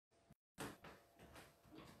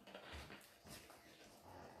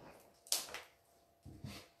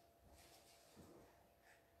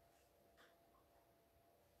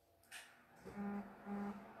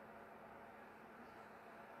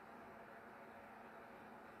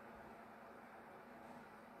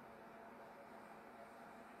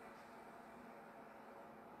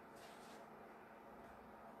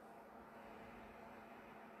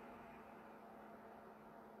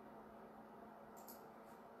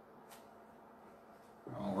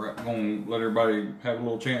I'm going to let everybody have a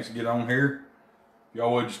little chance to get on here.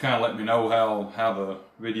 Y'all would just kind of let me know how the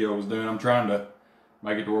video is doing. I'm trying to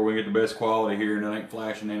make it to where we get the best quality here and it ain't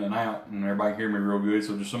flashing in and out and everybody can hear me real good.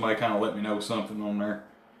 So just somebody kind of let me know something on there.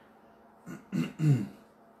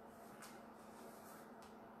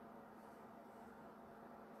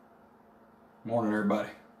 Morning, everybody.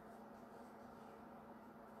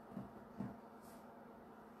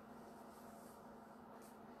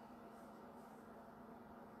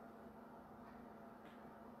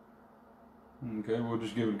 Okay, we'll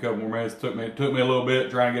just give it a couple more minutes. It took me a little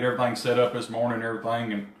bit trying to get everything set up this morning and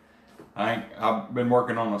everything, and I've been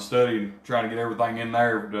working on a study trying to get everything in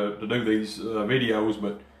there to do these videos,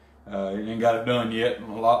 but ain't got it done yet.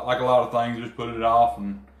 Like a lot of things, just put it off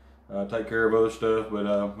and take care of other stuff. But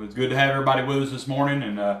it's good to have everybody with us this morning,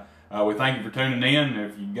 and we thank you for tuning in.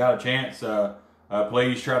 If you got a chance,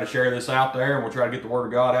 please try to share this out there, and we'll try to get the Word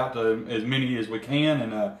of God out to as many as we can.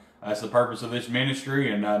 And that's the purpose of this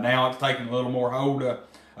ministry, and now it's taking a little more hold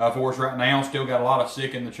for us right now. Still got a lot of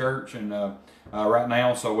sick in the church, and right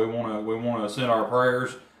now, so we want to send our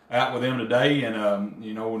prayers out with them today, and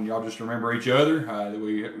you know, and y'all just remember each other. That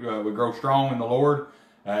we grow strong in the Lord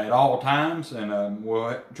at all times, and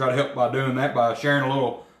we'll try to help by doing that by sharing a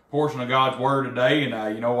little portion of God's Word today.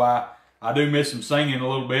 And you know, I do miss some singing a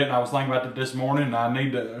little bit, and I was thinking about that this morning. And I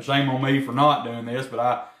need to shame on me for not doing this,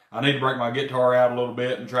 but I need to break my guitar out a little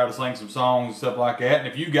bit and try to sing some songs and stuff like that. And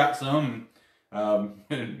if you got some,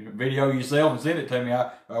 video yourself and send it to me,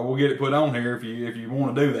 we'll get it put on here if you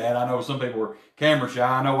want to do that. I know some people are camera shy.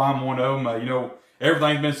 I know I'm one of them. You know,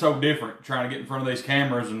 everything's been so different trying to get in front of these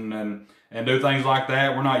cameras and do things like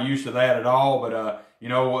that. We're not used to that at all. But you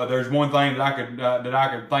know, there's one thing that I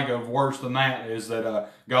could think of worse than that is that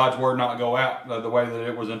God's Word not go out the way that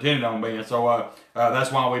it was intended on being. So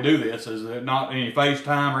that's why we do this, is not any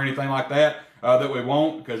FaceTime or anything like that that we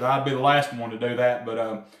won't, because I'd be the last one to do that.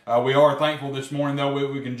 But we are thankful this morning,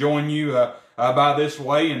 though, we can join you by this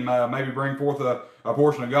way and maybe bring forth a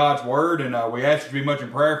portion of God's Word. And we ask you to be much in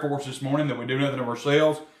prayer for us this morning, that we do nothing of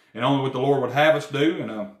ourselves and only what the Lord would have us do.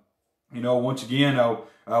 And you know, once again,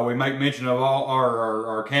 we make mention of all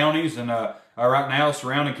our counties, and right now,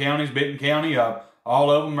 surrounding counties, Benton County,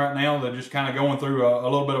 all of them right now, they're just kind of going through a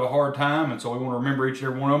little bit of a hard time, and so we want to remember each and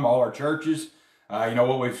every one of them, all our churches. You know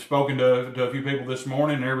what, we've spoken to a few people this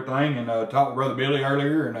morning and everything, and talked with Brother Billy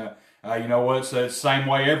earlier, and you know what, it's the same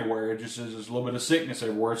way everywhere. It just is a little bit of sickness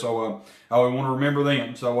everywhere, so we want to remember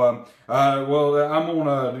them. So, well, I'm going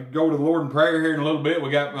to go to the Lord in prayer here in a little bit.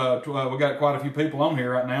 We got quite a few people on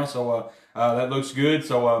here right now, so that looks good.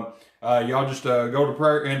 So y'all just go to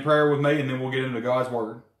prayer with me, and then we'll get into God's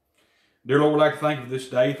Word. Dear Lord, we'd like to thank you for this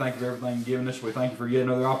day. Thank you for everything you've given us. We thank you for yet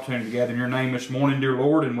another opportunity to gather in your name this morning, dear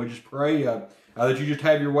Lord, and we just pray that you just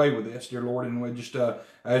have your way with this, dear Lord, and we just,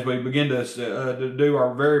 as we begin to do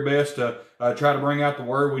our very best to try to bring out the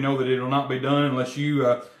Word, we know that it will not be done unless you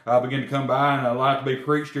begin to come by and allow it to be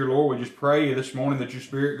preached, dear Lord. We just pray this morning that your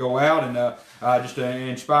Spirit go out and just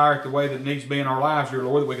inspire it the way that it needs to be in our lives, dear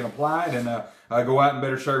Lord, that we can apply it and go out and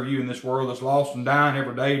better serve you in this world that's lost and dying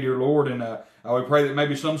every day, dear Lord. And we pray that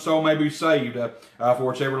maybe some soul may be saved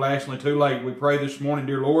for it's everlastingly too late. We pray this morning,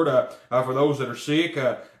 dear Lord, for those that are sick,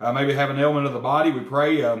 maybe have an ailment of the body. We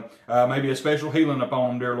pray maybe a special healing upon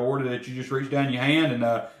them, dear Lord, that you just reach down your hand and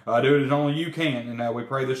do it as only you can. And we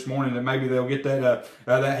pray this morning that maybe they'll get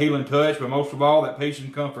that healing touch, but most of all, that peace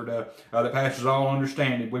and comfort that passes all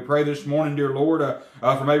understanding. We pray this morning, dear Lord,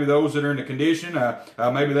 for maybe those that are in the condition,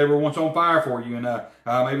 maybe they were once on fire for you, and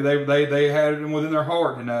maybe they had it within their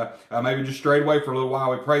heart, and maybe just strayed away for a little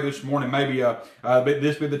while. We pray this morning, maybe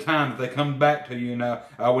this be the time that they come back to you,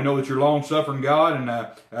 and we know that you're long-suffering God, and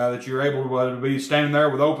that you're able to be standing there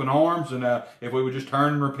with open arms, and if we would just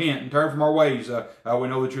turn and repent and turn from our ways, we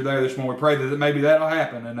know that you're there this morning. We pray that maybe that'll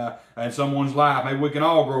happen in someone's life. Maybe we can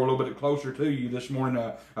all grow a little bit closer to you this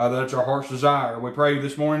morning. That's our heart's desire. We pray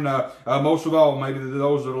this morning, most of all, maybe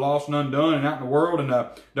those that are lost and undone and out in the world and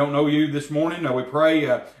don't know you this morning. We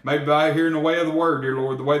pray maybe by hearing the way of the Word, dear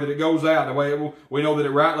Lord, the way that it goes out, the way we know that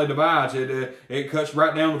it rightly divides. It cuts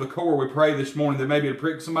right down to the core. We pray this morning that maybe it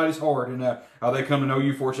prick somebody's heart and they come to know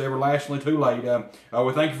you for us everlastingly too late.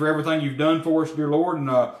 We thank you for everything you've done for us, dear Lord, and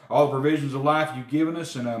all the provisions of life you've given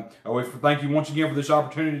us. And we thank you once again for this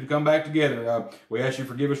opportunity to come back together. We ask you to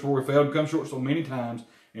forgive us where we failed and come short so many times.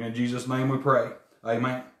 And in Jesus' name we pray.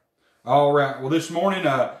 Amen. All right. Well, this morning,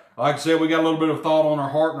 like I said, we got a little bit of thought on our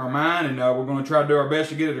heart and our mind, and we're going to try to do our best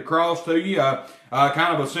to get it across to you.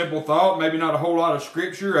 Kind of a simple thought, maybe not a whole lot of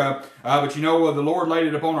scripture, but you know, the Lord laid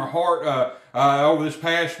it upon our heart over this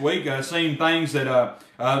past week, seeing things that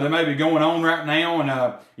that may be going on right now.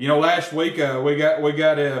 And you know, last week we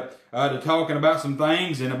got to talking about some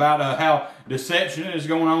things and about how deception is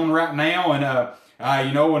going on right now. And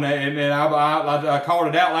you know, and I called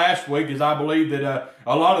it out last week, as I believe that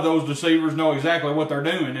a lot of those deceivers know exactly what they're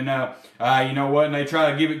doing. And you know what? And they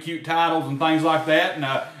try to give it cute titles and things like that,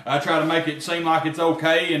 and try to make it seem like it's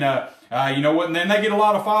okay. And you know what? And then they get a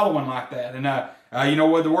lot of following like that. And you know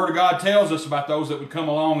what? The Word of God tells us about those that would come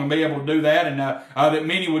along and be able to do that, and that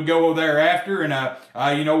many would go thereafter. And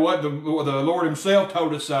you know what? The Lord Himself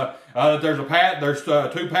told us that there's a path. There's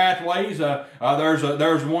two pathways.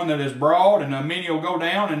 There's one that is broad, and many will go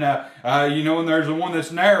down, and you know, and there's the one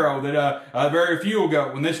that's narrow that very few will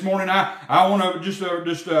go. And this morning, I want to just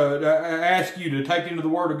ask you to take into the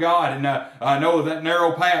Word of God and know that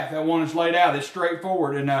narrow path, that one that's laid out, that's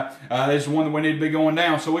straightforward, and that's the one that we need to be going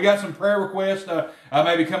down. So we got some prayer requests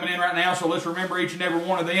maybe coming in right now. So let's remember each and every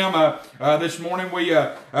one of them. This morning we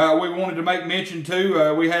wanted to make mention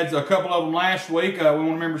to. We had a couple of them last week. We want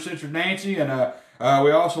to remember Sister Nancy, and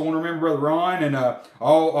we also want to remember Brother Ron, and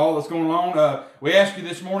all that's going on. We asked you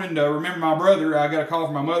this morning to remember my brother. I got a call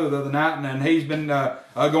from my mother the other night, and he's been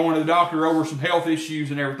going to the doctor over some health issues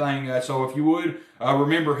and everything. So if you would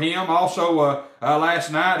remember him. Also,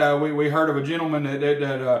 last night we heard of a gentleman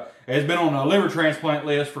that has been on a liver transplant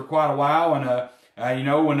list for quite a while, and you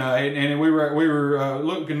know, and we were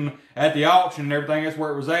looking at the auction and everything. That's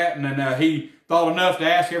where it was at, and then he thought enough to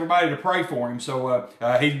ask everybody to pray for him. So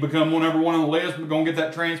he's become number one on the list. We're going to get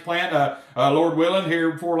that transplant, Lord willing,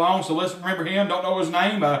 here before long. So let's remember him. Don't know his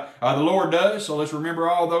name. The Lord does. So let's remember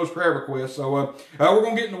all those prayer requests. So we're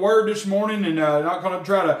going to get in the Word this morning, and not going to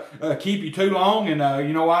try to keep you too long. And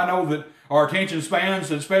you know, I know that our attention spans,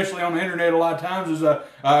 especially on the internet, a lot of times is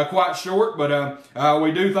quite short, but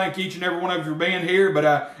we do thank each and every one of you for being here. But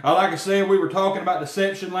like I said, we were talking about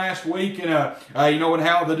deception last week, and you know, and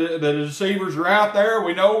how the deceivers are out there.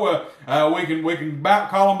 We know we can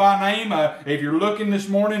about call them by name. If you're looking this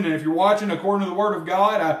morning, and if you're watching according to the Word of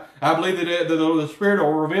God, I believe that the Spirit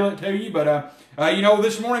will reveal it to you. But you know,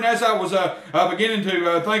 this morning as I was beginning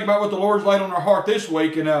to think about what the Lord's laid on our heart this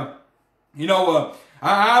week, and you know,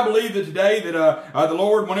 I believe that today that the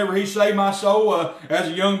Lord, whenever He saved my soul as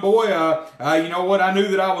a young boy, you know what, I knew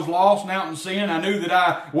that I was lost and out in sin. I knew that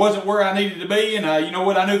I wasn't where I needed to be, and you know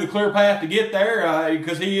what, I knew the clear path to get there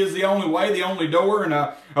because He is the only way, the only door, and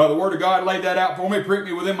the Word of God laid that out for me, pricked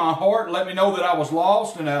me within my heart, let me know that I was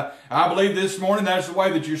lost. And I believe this morning that's the way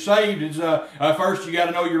that you're saved. Is first you got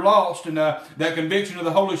to know you're lost, and that conviction of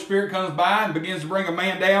the Holy Spirit comes by and begins to bring a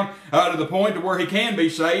man down to the point to where he can be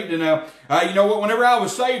saved. And you know what? Whenever I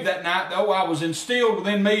was saved that night, though, I was instilled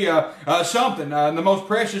within me something, the most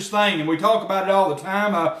precious thing, and we talk about it all the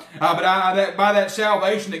time. But by that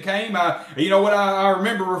salvation that came, you know what? I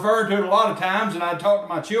remember referring to it a lot of times, and I talk to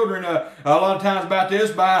my children a lot of times about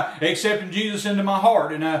this, by accepting Jesus into my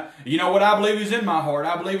heart. And you know what? I believe He's in my heart.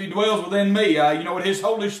 I believe He dwells within me. You know what? His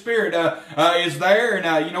Holy Spirit is there,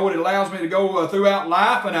 and you know what? It allows me to go throughout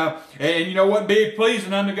life, and you know what? Be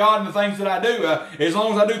pleasing unto God in the things that I do. As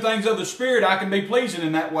long as I do things of the Spirit, I can be pleasing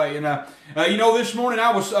in that way. And you know, this morning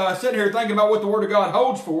I was sitting here thinking about what the Word of God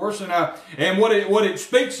holds for us, and what it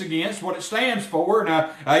speaks against, what it stands for,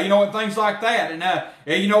 and you know, and things like that.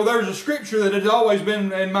 And you know, there's a scripture that has always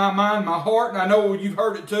been in my mind, my heart, and I know you've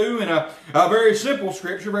heard it too. And a very simple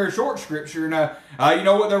scripture, very short scripture. And you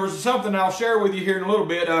know what? There was something I'll share with you here in a little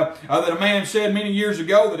bit that a man said many years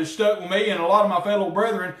ago that has stuck with me and a lot of my fellow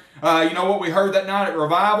brethren. You know what? We heard that night at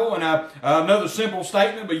revival, and another simple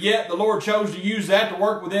statement, but yet the Lord chose to use that to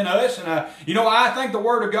work within us. And you know, I think the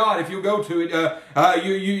Word of God, if you'll go to it,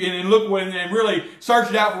 and look and really search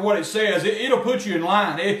it out for what it says, it'll put you in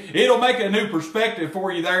line. It'll make a new perspective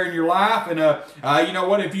for you there in your life. And you know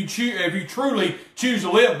what? If you truly choose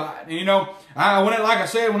to live by it, and, you know. Like I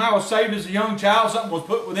said, when I was saved as a young child, something was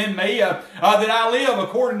put within me that I live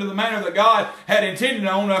according to the manner that God had intended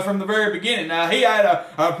on from the very beginning. He had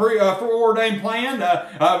a foreordained plan,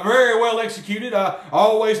 very well executed,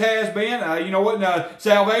 always has been. You know what?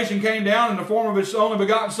 Salvation came down in the form of His only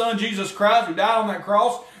begotten Son, Jesus Christ, who died on that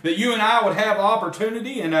cross, that you and I would have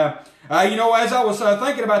opportunity. And you know, as I was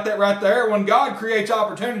thinking about that right there, when God creates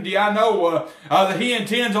opportunity, I know that He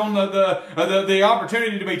intends on the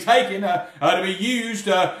opportunity to be taken, to be used,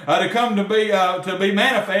 to come to be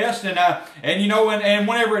manifest, and you know, and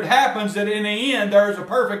whenever it happens, that in the end there is a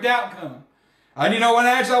perfect outcome. And you know, and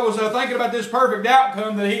as I was thinking about this perfect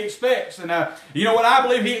outcome that He expects, and you know what, I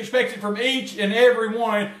believe He expects it from each and every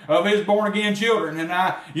one of His born-again children.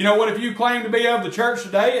 And you know what, if you claim to be of the church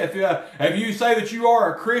today, if you say that you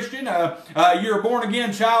are a Christian, you're a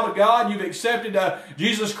born-again child of God, you've accepted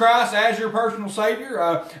Jesus Christ as your personal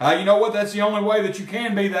Savior, you know what, that's the only way that you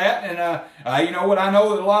can be that. And you know what, I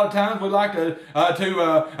know that a lot of times we like to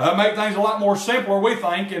make things a lot more simpler, we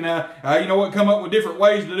think, and you know what, come up with different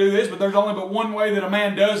ways to do this, but there's only but one way that a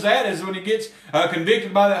man does that, is when he gets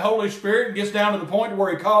convicted by that Holy Spirit and gets down to the point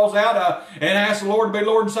where he calls out and asks the Lord to be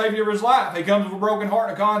Lord and Savior of his life. He comes with a broken heart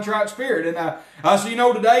and a contrite spirit. And so you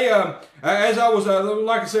know, today, as I was,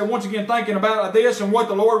 like I said, once again thinking about this and what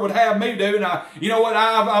the Lord would have me do, and you know what,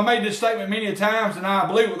 I made this statement many times, and I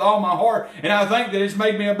believe it with all my heart, and I think that it's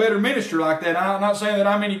made me a better minister like that. I'm not saying that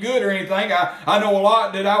I'm any good or anything. I know a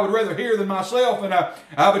lot that I would rather hear than myself, and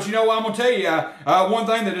but you know, I'm gonna tell you, one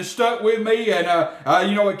thing that has stuck with me, and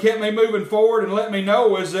you know, it kept me moving forward and let me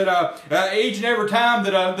know, is that each and every time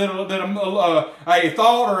that a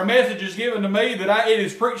thought or a message is given to me, that it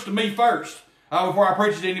is preached to me first. Before I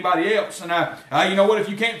preach it to anybody else. And you know what, if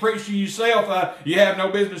you can't preach to yourself, you have no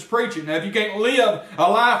business preaching. Now, if you can't live a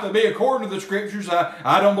life that be according to the Scriptures,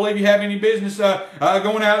 I don't believe you have any business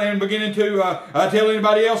going out and beginning to tell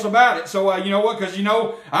anybody else about it. So, you know what, because, you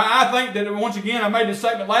know, I think that, once again, I made this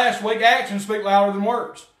statement last week, actions speak louder than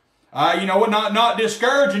words. You know, not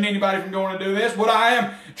discouraging anybody from going to do this. What I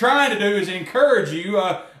am trying to do is encourage you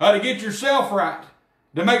to get yourself right.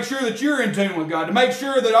 To make sure that you're in tune with God, to make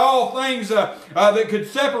sure that all things that could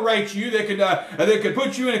separate you, that could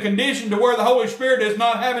put you in a condition to where the Holy Spirit is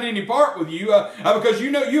not having any part with you, because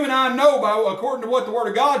you know, you and I know, according to what the Word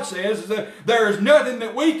of God says, is that there is nothing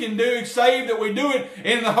that we can do save that we do it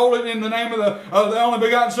in the name of the only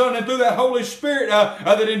begotten Son, and through that Holy Spirit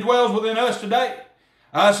that indwells within us today.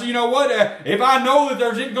 So you know what, if I know that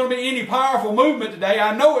there's going to be any powerful movement today,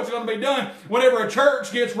 I know it's going to be done whenever a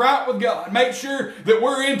church gets right with God. Make sure that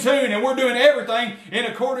we're in tune and we're doing everything in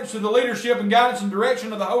accordance to the leadership and guidance and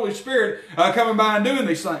direction of the Holy Spirit coming by and doing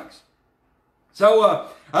these things. So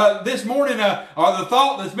this morning, the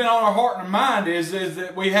thought that's been on our heart and mind is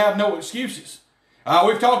that we have no excuses.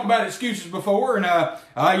 We've talked about excuses before, and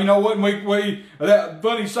you know what? That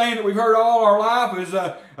funny saying that we've heard all our life is,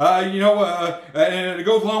 you know, and it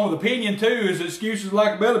goes along with opinion too. Is excuses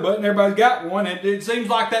like a belly button? Everybody's got one, and it seems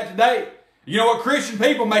like that today. You know what? Christian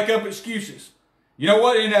people make up excuses. You know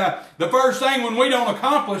what? And the first thing when we don't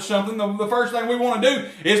accomplish something, the first thing we want to do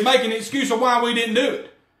is make an excuse of why we didn't do it.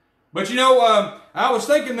 But you know, I was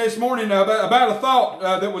thinking this morning about a thought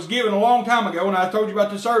that was given a long time ago, and I told you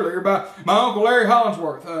about this earlier, about my Uncle Larry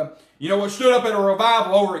Hollingsworth. You know, it stood up at a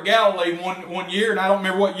revival over at Galilee one year, and I don't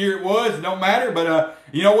remember what year it was, it don't matter, but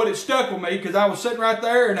you know what, it stuck with me, because I was sitting right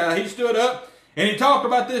there, and he stood up, and he talked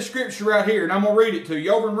about this scripture right here, and I'm going to read it to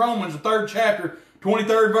you, over in Romans, the 3rd chapter,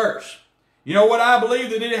 23rd verse. You know what, I believe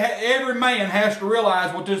that every man has to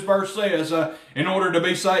realize what this verse says in order to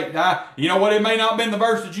be saved. You know what, it may not have been the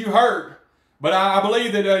verse that you heard, but I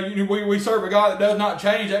believe that we serve a God that does not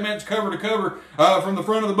change. That means cover to cover, from the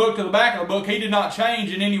front of the book to the back of the book. He did not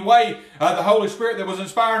change in any way. The Holy Spirit that was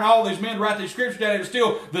inspiring all these men to write these scriptures down, it was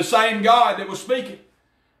still the same God that was speaking.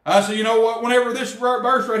 So you know what, whenever this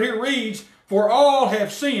verse right here reads, for all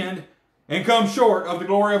have sinned and come short of the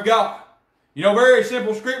glory of God. You know, very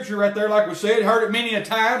simple scripture right there, like we said. Heard it many a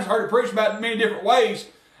times, heard it preached about in many different ways.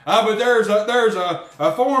 But there's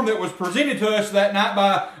a form that was presented to us that night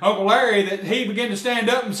by Uncle Larry, that he began to stand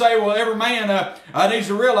up and say, well, every man needs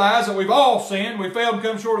to realize that we've all sinned. We failed to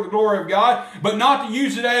come short of the glory of God, but not to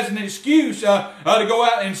use it as an excuse to go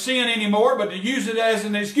out and sin anymore, but to use it as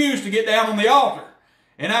an excuse to get down on the altar.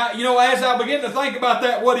 And you know, as I began to think about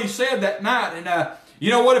that, what he said that night, and you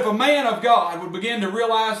know what, if a man of God would begin to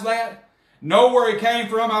realize that, know where he came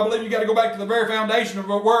from. I believe you got to go back to the very foundation of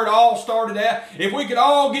where it all started at. If we could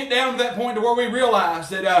all get down to that point to where we realize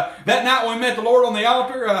that that night when we met the Lord on the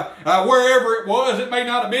altar, wherever it was, it may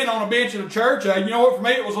not have been on a bench in a church. You know what, for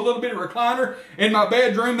me, it was a little bit of a recliner in my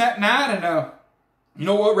bedroom that night. And you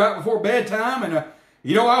know what, right before bedtime, and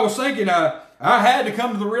you know, I was thinking I had to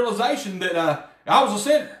come to the realization that I was a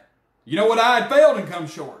sinner. You know what, I had failed and come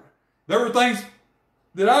short. There were things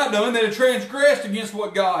that I had done that had transgressed against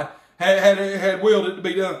what God had willed it to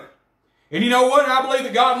be done. And you know what? I believe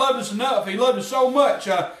that God loved us enough. He loved us so much.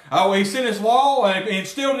 He sent His law and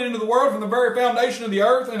instilled it into the world from the very foundation of the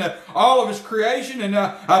earth and all of His creation, and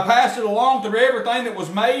passed it along through everything that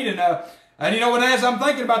was made. And you know, and as I'm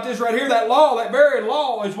thinking about this right here, that law, that very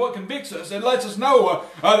law is what convicts us. It lets us know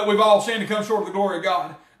that we've all sinned and come short of the glory of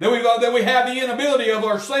God. That we have the inability of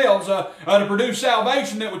ourselves to produce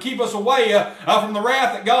salvation that would keep us away from the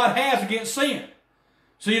wrath that God has against sin.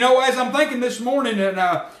 So, as I'm thinking this morning and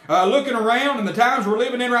looking around and the times we're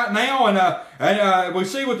living in right now, and we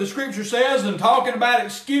see what the Scripture says and talking about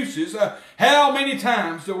excuses, how many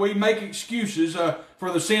times do we make excuses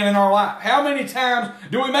for the sin in our life? How many times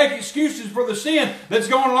do we make excuses for the sin that's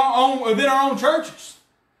going on within our own churches?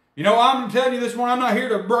 I'm telling you this morning, I'm not here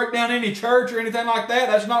to break down any church or anything like that.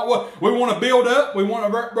 That's not what we want to build up. We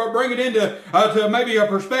want to bring it into to maybe a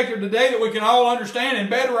perspective today that we can all understand and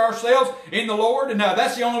better ourselves in the Lord. And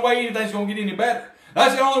that's the only way anything's going to get any better.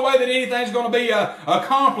 That's the only way that anything's going to be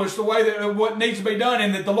accomplished the way that what needs to be done,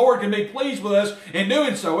 and that the Lord can be pleased with us in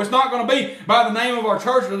doing so. It's not going to be by the name of our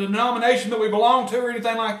church or the denomination that we belong to or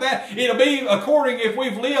anything like that. It'll be if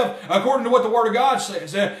we've lived according to what the Word of God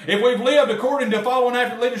says. If we've lived according to following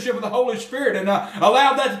after the leadership of the Holy Spirit and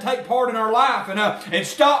allowed that to take part in our life and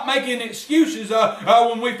stop making excuses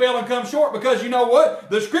when we fail and come short. Because you know what?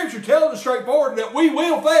 The Scripture tells us straightforward that we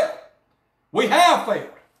will fail. We have failed.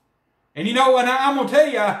 And and I'm going to tell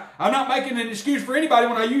you, I'm not making an excuse for anybody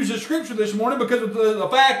when I use this Scripture this morning, because the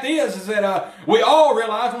fact is that we all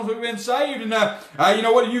realize once we've been saved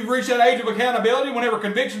and you've reached that age of accountability, whenever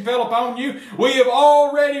conviction fell upon you, we have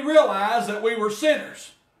already realized that we were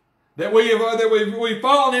sinners, that we've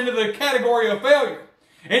fallen into the category of failure.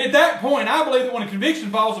 And at that point, I believe that when a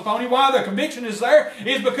conviction falls upon you, why the conviction is there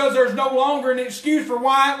is because there's no longer an excuse for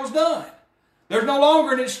why it was done. There's no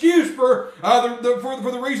longer an excuse for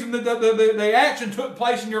the reason that the action took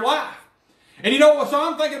place in your life. And so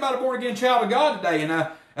I'm thinking about a born-again child of God today.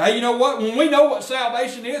 And you know what? When we know what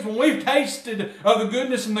salvation is, when we've tasted of the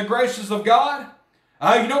goodness and the graces of God,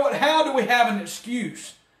 you know what? How do we have an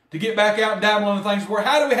excuse to get back out and dabble in the things of the Word?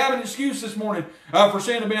 How do we have an excuse this morning for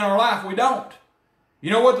sin to be in our life? We don't.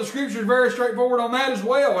 You know what? The Scripture is very straightforward on that as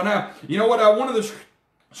well. And you know what? One of the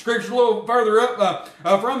Scripture a little further up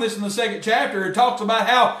from this in the 2nd chapter, it talks about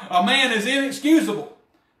how a man is inexcusable.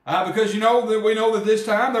 Because we know that this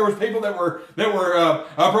time there was people that were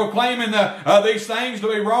proclaiming these things to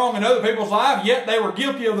be wrong in other people's lives, yet they were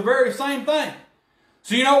guilty of the very same thing.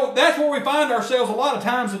 So that's where we find ourselves a lot of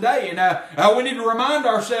times today, and we need to remind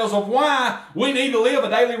ourselves of why we need to live a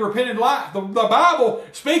daily repentant life. The Bible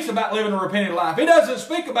speaks about living a repentant life. It doesn't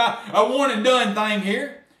speak about a one and done thing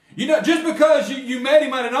here. Just because you met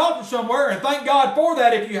Him at an altar somewhere, and thank God for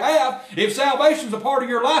that if you have, if salvation's a part of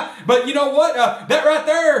your life. But you know what? That right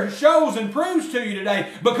there shows and proves to you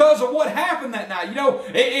today because of what happened that night.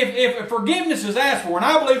 If forgiveness is asked for, and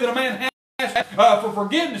I believe that a man has for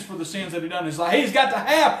forgiveness for the sins that he done in his life, he's got to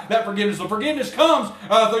have that forgiveness. The forgiveness comes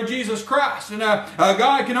through Jesus Christ. And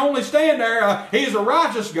God can only stand there. He's a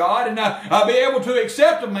righteous God, and be able to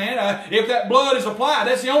accept a man if that blood is applied.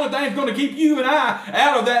 That's the only thing that's going to keep you and I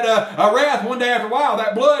out of that wrath one day after a while,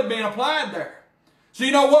 that blood being applied there. So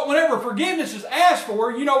you know what? Whenever forgiveness is asked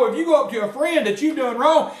for, if you go up to a friend that you've done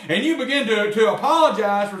wrong and you begin to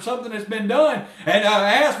apologize for something that's been done and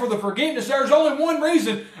ask for the forgiveness, there's only one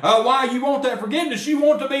reason why you want that forgiveness. You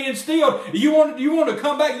want to be instilled. You want to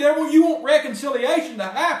come back there. You want reconciliation to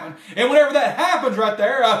happen. And whenever that happens right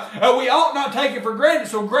there, we ought not take it for granted.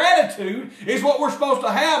 So gratitude is what we're supposed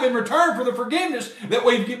to have in return for the forgiveness that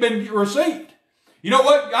we've been received. You know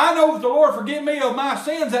what? I know that the Lord forgive me of my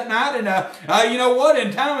sins that night, and you know what?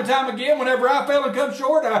 And time again, whenever I fail and come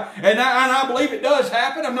short, and I believe it does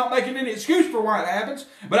happen. I'm not making any excuse for why it happens,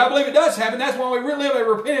 but I believe it does happen. That's why we really live a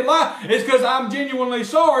repentant life. It's because I'm genuinely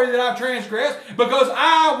sorry that I've transgressed, because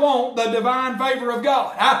I want the divine favor of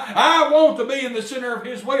God. I want to be in the center of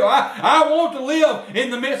His will. I want to live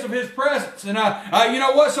in the midst of His presence, and you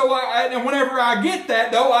know what? So and whenever I get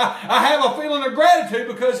that, though, I have a feeling of gratitude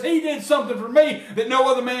because He did something for me that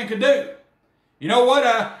no other man could do. You know what?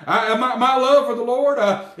 My love for the Lord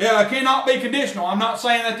cannot be conditional. I'm not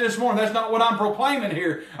saying that this morning. That's not what I'm proclaiming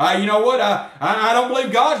here. You know what? I don't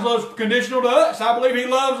believe God's love is conditional to us. I believe He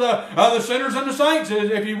loves the sinners and the saints,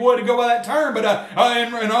 if you would to go by that term. But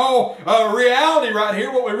in all reality right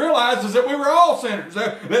here, what we realize is that we were all sinners.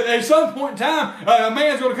 At some point in time, a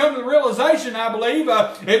man's going to come to the realization, I believe,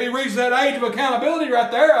 if he reaches that age of accountability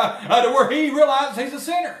right there, to where he realizes he's a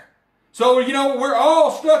sinner. So, we're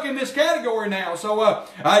all stuck in this category now. So,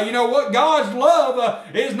 you know what? God's love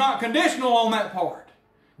is not conditional on that part.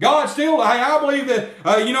 God still, hey, I believe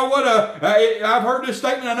that, you know what, I've heard this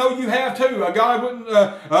statement, I know you have too. God wouldn't,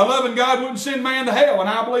 a loving God wouldn't send man to hell, and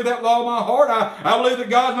I believe that with all my heart. I believe that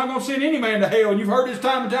God's not going to send any man to hell, and you've heard this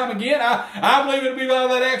time and time again. I believe it'll be by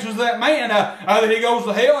that actions of that man that he goes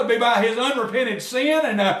to hell. It'll be by his unrepented sin,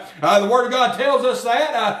 and the Word of God tells us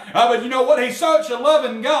that. But you know what, He's such a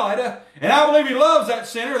loving God, and I believe He loves that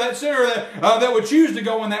sinner that would choose to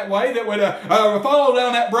go in that way, that would follow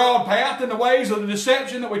down that broad path in the ways of the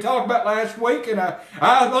deception that we talked about last week. And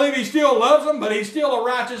I believe He still loves them, but He's still a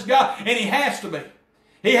righteous God, and He has to be.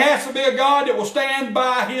 He has to be a God that will stand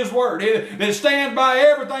by His Word, that stands by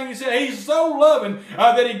everything He said. He's so loving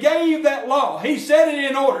that He gave that law. He set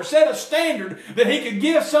it in order, set a standard that He could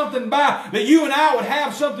give something by, that you and I would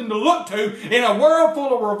have something to look to in a world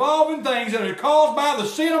full of revolving things that are caused by the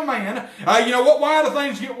sin of man. You know what? Why do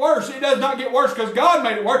things get worse? It does not get worse because God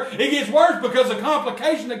made it worse. It gets worse because of the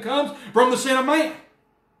complication that comes from the sin of man.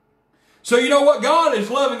 So you know what? God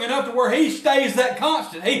is loving enough to where He stays that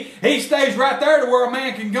constant. He stays right there to where a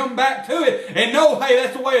man can come back to it and know, hey,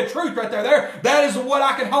 that's the way of truth right there. That is what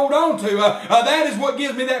I can hold on to. That is what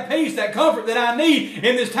gives me that peace, that comfort that I need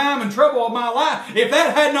in this time and trouble of my life. If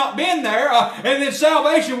that had not been there, and then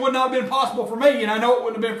salvation would not have been possible for me, and I know it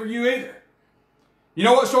wouldn't have been for you either. You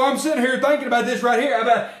know what? So I'm sitting here thinking about this right here,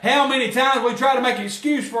 about how many times we try to make an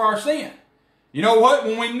excuse for our sin. You know what?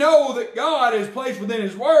 When we know that God is placed within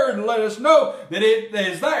His Word and let us know that it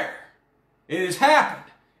is there. It has happened.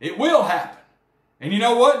 It will happen. And you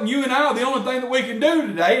know what? And you and I, the only thing that we can do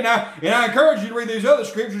today, and I encourage you to read these other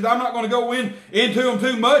scriptures. I'm not going to go into them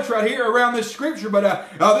too much right here around this scripture, but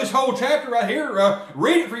this whole chapter right here,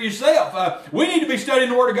 read it for yourself. We need to be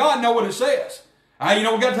studying the Word of God and know what it says. You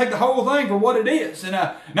know, we've got to take the whole thing for what it is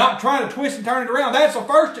and not trying to twist and turn it around. That's the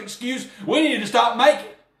first excuse we need to stop making.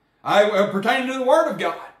 Pertaining to the Word of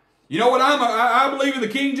God. You know what? I believe in the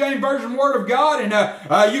King James Version Word of God, and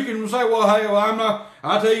you can say, well, hey,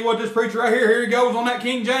 I'll tell you what, this preacher right here he goes on that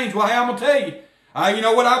King James. Well, hey, I'm going to tell you. You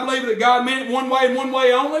know what? I believe that God meant it one way and one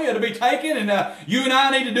way only to be taken, and you and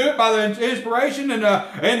I need to do it by the inspiration and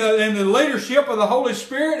the leadership of the Holy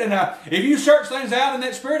Spirit. And if you search things out in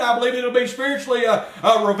that Spirit, I believe it'll be spiritually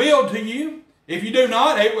revealed to you. If you do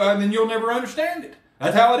not, then you'll never understand it.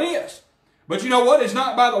 That's how it is. But you know what? It's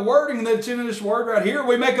not by the wording that's in this word right here.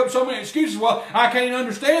 We make up so many excuses. Well, I can't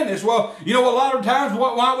understand this. Well, you know, a lot of times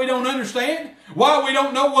why we don't understand, why we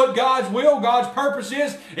don't know what God's will, God's purpose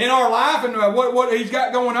is in our life and what He's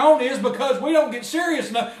got going on is because we don't get serious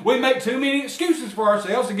enough. We make too many excuses for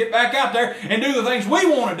ourselves to get back out there and do the things we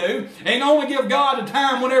want to do and only give God the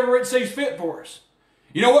time whenever it sees fit for us.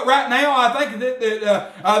 You know what? Right now, I think that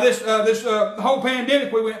this whole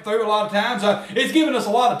pandemic we went through a lot of times, it's given us a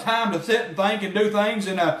lot of time to sit and think and do things.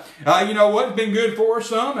 And you know what? It's been good for us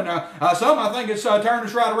some, and some I think it's turned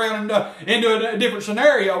us right around into a different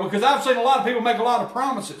scenario because I've seen a lot of people make a lot of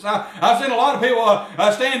promises. I've seen a lot of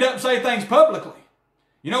people stand up and say things publicly.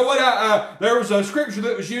 You know what? There was a scripture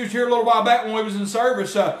that was used here a little while back when we was in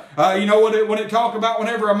service. You know what? When it talked about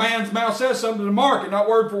whenever a man's mouth says something to mark it, not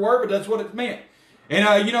word for word, but that's what it meant.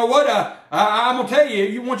 And you know what? I'm going to tell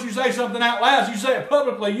you, once you say something out loud, you say it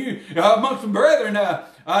publicly, amongst the brethren,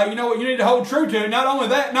 you know what? You need to hold true to it. Not only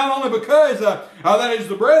that, not only because that is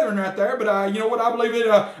the brethren right there, but you know what? I believe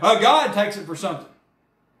that God takes it for something.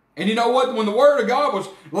 And you know what? When the Word of God was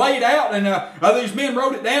laid out and these men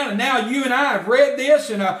wrote it down and now you and I have read this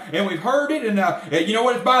and we've heard it and you know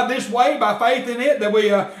what? It's by this way, by faith in it, that we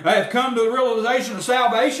have come to the realization of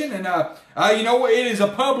salvation and you know what? It is a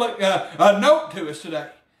public note to us today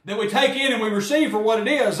that we take in and we receive for what it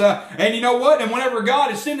is. And you know what? And whenever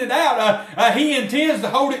God is sending it out, He intends to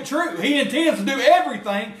hold it true. He intends to do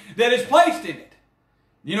everything that is placed in it.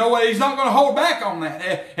 You know what? He's not going to hold back on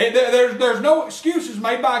that. There's no excuses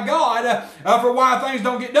made by God for why things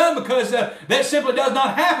don't get done because that simply does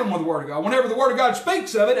not happen with the Word of God. Whenever the Word of God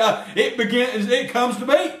speaks of it, it comes to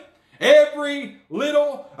be. Every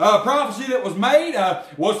little prophecy that was made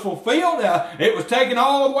was fulfilled. It was taken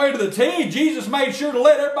all the way to the T. Jesus made sure to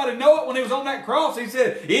let everybody know it when He was on that cross. He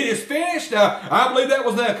said, it is finished. I believe that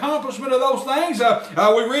was the accomplishment of those things.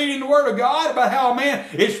 We read in the Word of God about how a man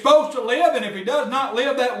is supposed to live, and if he does not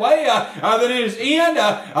live that way, then it is end.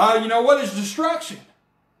 You know what is destruction?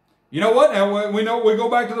 You know what? Now we go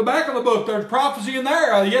back to the back of the book. There's prophecy in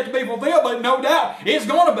there yet to be fulfilled, but no doubt it's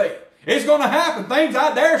going to be. It's going to happen. Things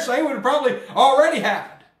I dare say would have probably already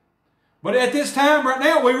happened. But at this time right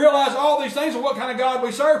now, we realize all these things and what kind of God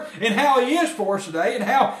we serve and how He is for us today and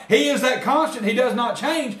how He is that constant. He does not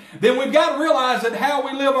change. Then we've got to realize that how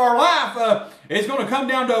we live our life is going to come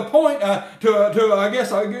down to a point, I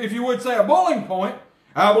guess if you would say a boiling point,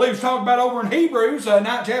 I believe it's talked about over in Hebrews,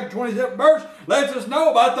 9th chapter 27th verse, lets us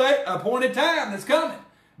know about that appointed time that's coming.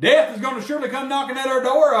 Death is going to surely come knocking at our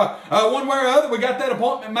door one way or other. We got that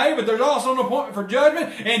appointment made, but there's also an appointment for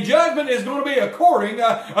judgment. And judgment is going to be according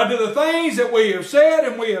to the things that we have said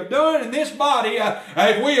and we have done in this body.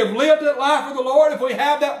 If we have lived that life for the Lord, if we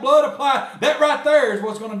have that blood applied, that right there is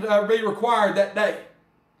what's going to be required that day.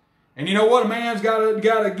 And you know what? A man's got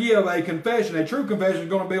to give a confession. A true confession is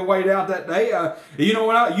going to be weighed out that day. You know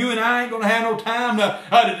what? You and I ain't going to have no time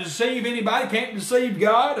to deceive anybody. Can't deceive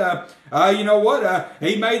God. You know what?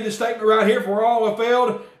 He made the statement right here, for all have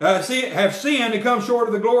failed, have sinned and come short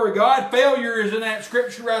of the glory of God. Failure is in that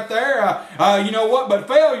scripture right there. You know what? But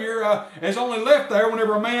failure is only left there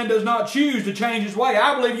whenever a man does not choose to change his way.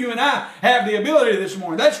 I believe you and I have the ability this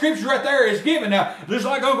morning. That scripture right there is given. Just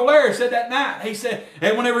like Uncle Larry said that night. He said,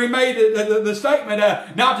 and whenever he made the statement,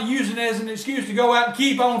 not to use it as an excuse to go out and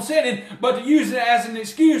keep on sinning, but to use it as an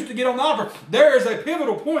excuse to get on the altar. There is a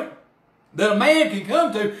pivotal point that a man can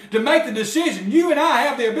come to make the decision. You and I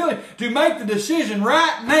have the ability to make the decision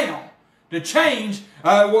right now to change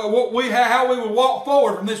how we will walk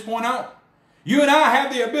forward from this point on. You and I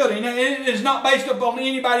have the ability. Now, it is not based upon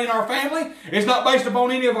anybody in our family. It's not based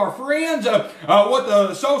upon any of our friends, what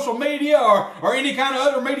the social media or any kind of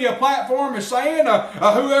other media platform is saying,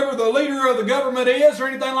 whoever the leader of the government is or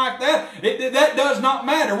anything like that. That does not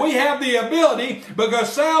matter. We have the ability,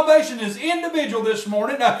 because salvation is individual this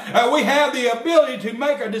morning, we have the ability to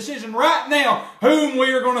make a decision right now whom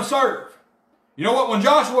we are going to serve. You know what? When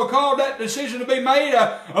Joshua called that decision to be made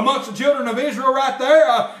amongst the children of Israel right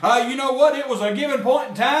there, you know what? It was a given point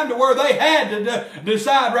in time to where they had to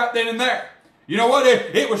decide right then and there. You know what?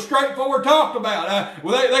 It was straightforward talked about.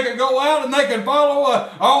 They could go out and they can follow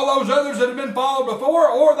all those others that have been followed before,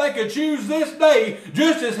 or they could choose this day,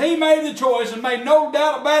 just as he made the choice and made no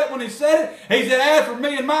doubt about it when he said it. He said, as for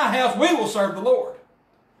me and my house, we will serve the Lord.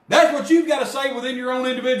 That's what you've got to say within your own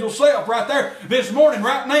individual self right there this morning,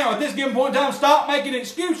 right now, at this given point in time. Stop making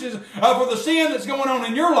excuses for the sin that's going on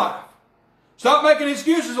in your life. Stop making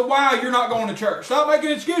excuses of why you're not going to church. Stop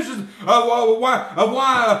making excuses of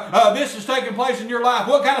why this is taking place in your life,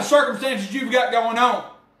 what kind of circumstances you've got going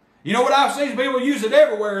on. You know what? I've seen people use it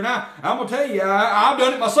everywhere, and I'm going to tell you, I've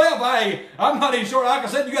done it myself. I'm not even sure. Like I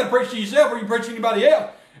said, you got to preach to yourself or you preach to anybody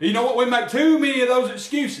else. You know what? We make too many of those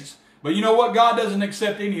excuses. But you know what? God doesn't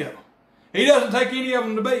accept any of them. He doesn't take any of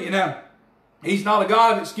them to be. Now, He's not a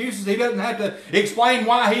God of excuses. He doesn't have to explain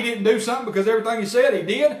why He didn't do something, because everything He said He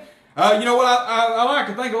did. You know what? I like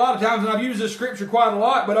to think a lot of times, and I've used this scripture quite a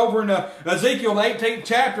lot, but over in Ezekiel, the 18th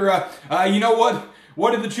chapter, you know what?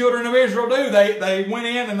 What did the children of Israel do? They went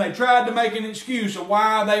in and they tried to make an excuse of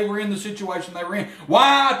why they were in the situation they were in,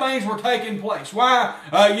 why things were taking place, why,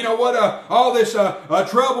 you know what, all this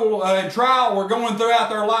trouble and trial were going throughout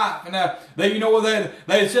their life. And you know what,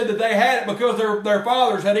 they said that they had it because their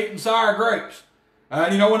fathers had eaten sour grapes.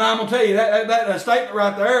 You know what, I'm going to tell you, that statement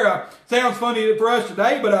right there sounds funny for us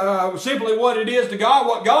today, but simply what it is to God,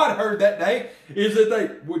 what God heard that day, is that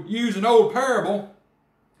they would use an old parable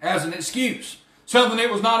as an excuse. Something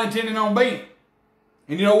it was not intended on being.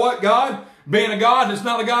 And you know what? God, being a God that's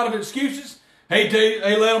not a God of excuses, He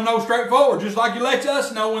let them know straightforward, just like He lets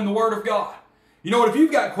us know in the Word of God. You know what? If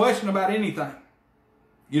you've got a question about anything,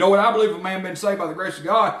 you know what? I believe if a man been saved by the grace of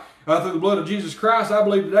God through the blood of Jesus Christ, I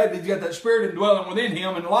believe today that he's got that Spirit indwelling within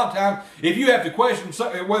him. And a lot of times, if you have to question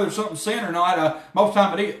whether something's sin or not, most of the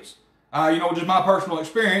time it is. You know, just my personal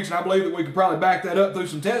experience, and I believe that we could probably back that up through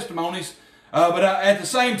some testimonies. But at the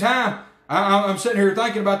same time, I'm sitting here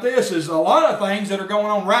thinking about this, is a lot of things that are going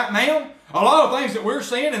on right now, a lot of things that we're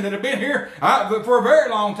seeing and that have been here for a very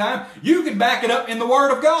long time, you can back it up in the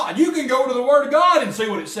Word of God. You can go to the Word of God and see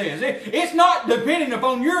what it says. It's not dependent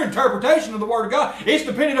upon your interpretation of the Word of God. It's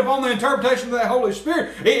dependent upon the interpretation of that Holy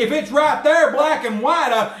Spirit. If it's right there, black and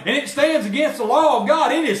white, and it stands against the law of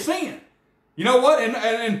God, it is sin. You know what?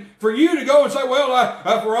 And for you to go and say,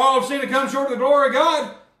 well, for all of sin that comes short of the glory of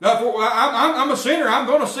God, I'm a sinner. I'm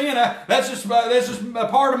going to sin. That's just a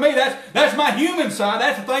part of me. That's my human side.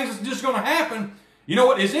 That's the things that's just going to happen. You know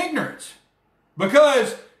what? It's ignorance.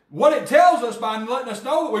 Because what it tells us by letting us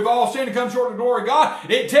know that we've all sinned and come short of the glory of God,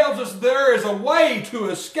 it tells us there is a way to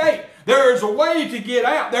escape. There is a way to get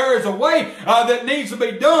out. There is a way that needs to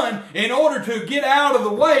be done in order to get out of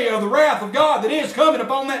the way of the wrath of God that is coming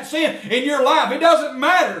upon that sin in your life. It doesn't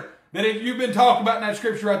matter that if you've been talking about in that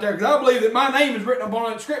scripture right there, because I believe that my name is written upon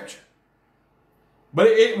that scripture. But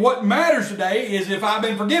what matters today is if I've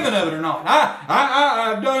been forgiven of it or not.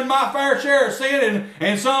 I've done my fair share of sin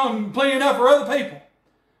and some plenty enough for other people.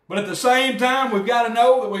 But at the same time, we've got to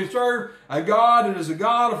know that we serve a God that is a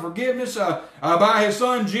God of forgiveness by His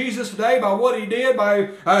Son Jesus today, by what He did, by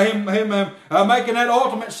Him making that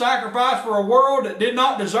ultimate sacrifice for a world that did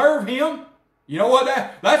not deserve Him. You know what?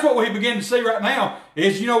 That's what we begin to see right now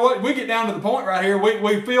is, you know what? We get down to the point right here,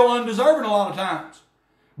 we feel undeserving a lot of times.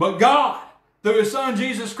 But God, through His Son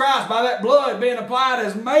Jesus Christ, by that blood being applied,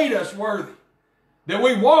 has made us worthy. That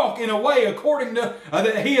we walk in a way according to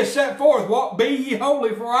that He has set forth. Walk, be ye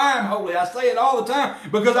holy, for I am holy. I say it all the time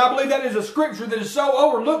because I believe that is a scripture that is so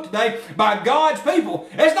overlooked today by God's people.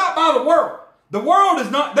 It's not by the world. The world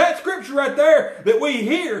is not, that scripture right there that we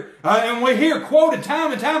hear, and we hear quoted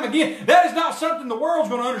time and time again, that is not something the world's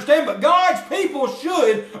going to understand, but God's people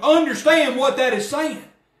should understand what that is saying.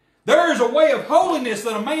 There is a way of holiness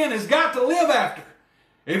that a man has got to live after.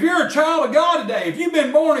 If you're a child of God today, if you've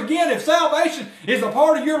been born again, if salvation is a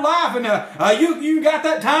part of your life and you got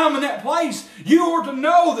that time and that place, you are to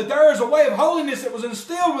know that there is a way of holiness that was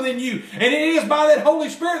instilled within you. And it is by that Holy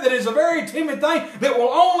Spirit that is a very timid thing that will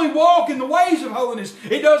only walk in the ways of holiness.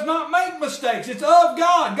 It does not make mistakes. It's of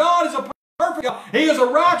God. God is a perfect God. He is a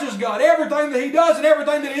righteous God. Everything that He does and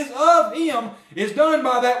everything that is of Him is done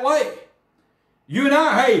by that way. You and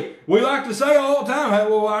I, hey, we like to say all the time, hey,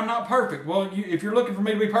 well, I'm not perfect. Well, if you're looking for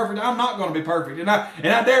me to be perfect, I'm not going to be perfect. And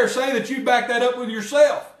I dare say that you back that up with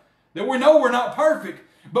yourself. That we know we're not perfect,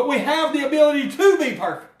 but we have the ability to be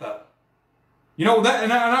perfect, though. You know, that,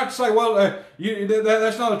 and I can say, well,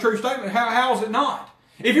 that's not a true statement. How is it not?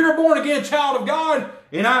 If you're a born-again child of God,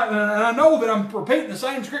 and I know that I'm repeating the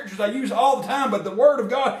same scriptures I use all the time, but the Word of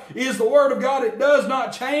God is the Word of God. It does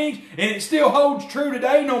not change, and it still holds true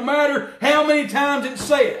today no matter how many times it's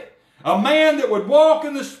said. A man that would walk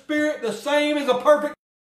in the Spirit the same as a perfect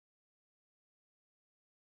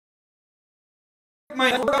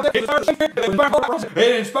man.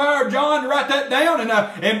 It inspired John to write that down,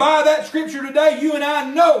 and by that scripture today, you and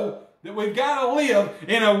I know that we've got to live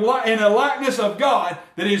in a likeness of God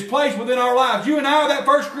that is placed within our lives. You and I are that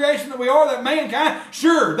first creation that we are, that mankind.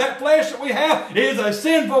 Sure, that flesh that we have is a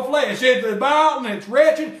sinful flesh. It's vile and it's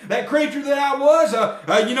wretched. That creature that I was,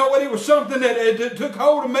 you know what? It was something that took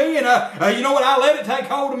hold of me, and you know what? I let it take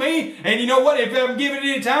hold of me, and you know what? If I'm given it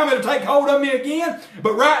any time, it'll take hold of me again.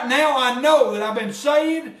 But right now, I know that I've been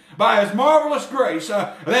saved by His marvelous grace.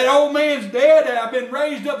 That old man's dead, and I've been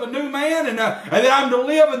raised up a new man, and that I'm to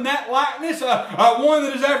live in that likeness, one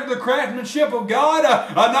that is after the craftsmanship of God,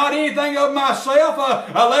 not anything of myself,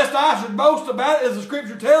 lest I should boast about it, as the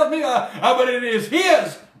scripture tells me, but it is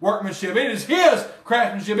His workmanship, it is His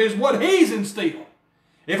craftsmanship, it is what He's instilled.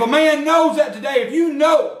 If a man knows that today, if you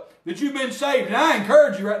know that you've been saved, and I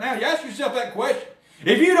encourage you right now, you ask yourself that question.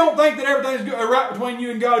 If you don't think that everything's right between you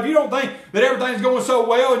and God, if you don't think that everything's going so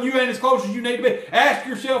well and you ain't as close as you need to be, ask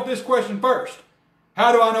yourself this question first.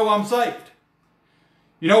 How do I know I'm saved?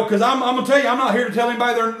 You know, because I'm going to tell you, I'm not here to tell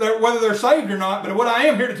anybody whether they're saved or not, but what I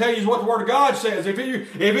am here to tell you is what the Word of God says. I believe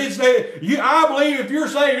if you're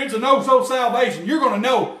saved, it's a no-so salvation. You're going to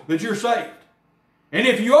know that you're saved. And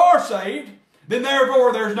if you are saved, then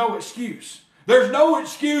therefore there's no excuse. There's no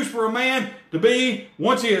excuse for a man to be,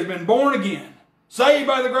 once he has been born again, saved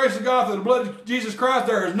by the grace of God through the blood of Jesus Christ.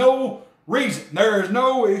 There is no reason, there is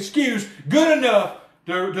no excuse good enough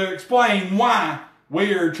to explain why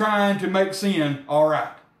we are trying to make sin all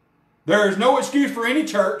right. There is no excuse for any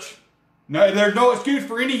church. No, there's no excuse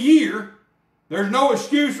for any year. There's no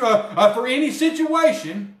excuse for any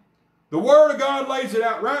situation. The Word of God lays it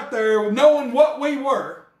out right there, knowing what we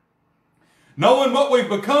were, knowing what we've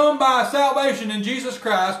become by salvation in Jesus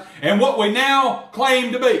Christ, and what we now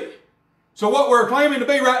claim to be. So what we're claiming to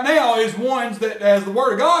be right now is ones that, as the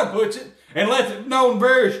Word of God puts it, and lets it known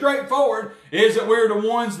very straightforward, is that we're the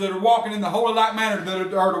ones that are walking in the holy light manner,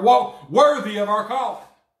 that are to walk worthy of our calling.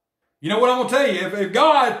 You know what I'm going to tell you? If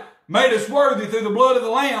God made us worthy through the blood of the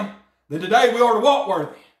Lamb, then today we are to walk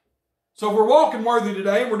worthy. So if we're walking worthy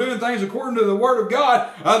today, and we're doing things according to the Word of God,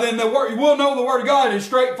 then we'll know the Word of God is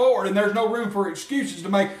straightforward, and there's no room for excuses to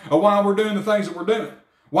make why we're doing the things that we're doing,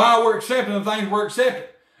 why we're accepting the things we're accepting.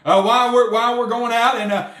 Why we're going out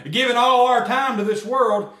and giving all our time to this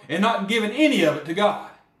world and not giving any of it to God.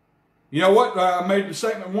 You know what? I made a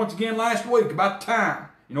statement once again last week about time.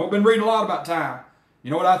 You know, I've been reading a lot about time. You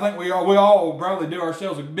know what I think we all probably do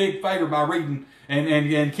ourselves a big favor by reading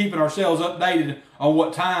and keeping ourselves updated on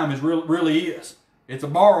what time really is. It's a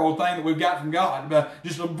borrowed thing that we've got from God.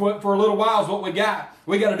 Just for a little while is what we got.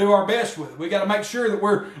 We got to do our best with it. We got to make sure that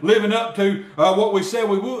we're living up to what we said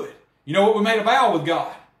we would. You know what? We made a vow with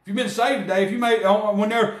God. If you've been saved today, if you made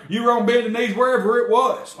whenever you were on bended knees, wherever it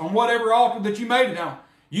was, on whatever altar that you made it on,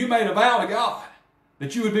 you made a vow to God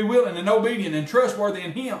that you would be willing and obedient and trustworthy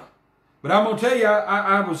in Him. But I'm going to tell you,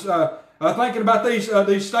 I was thinking about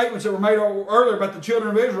these statements that were made earlier about the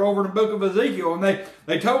children of Israel over in the book of Ezekiel, and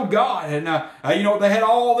they told God, and you know, they had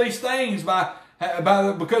all these things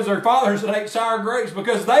because their fathers had ate sour grapes,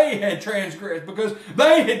 because they had transgressed, because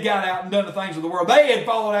they had got out and done the things of the world. They had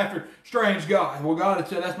followed after strange gods. Well, God had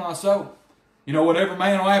said, that's not so. You know, whatever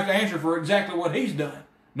man will have to answer for exactly what he's done,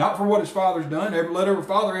 not for what his father's done. Let every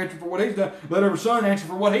father answer for what he's done. Let every son answer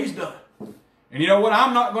for what he's done. And you know what?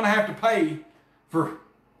 I'm not going to have to pay for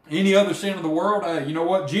any other sin of the world. You know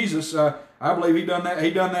what? Jesus, I believe He done that.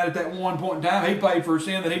 He done that at that one point in time. He paid for a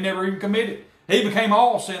sin that He never even committed. He became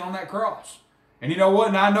all sin on that cross. And you know what?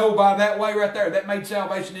 And I know by that way right there, that made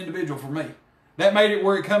salvation individual for me. That made it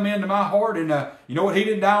where it come into my heart. And you know what? He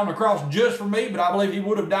didn't die on the cross just for me, but I believe He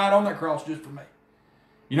would have died on that cross just for me.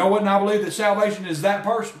 You know what? And I believe that salvation is that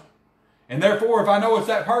personal. And therefore, if I know it's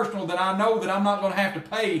that personal, then I know that I'm not going to have to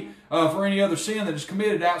pay for any other sin that is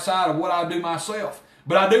committed outside of what I do myself.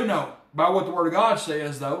 But I do know, by what the Word of God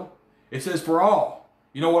says, though, it says for all.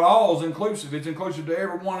 You know what? All is inclusive. It's inclusive to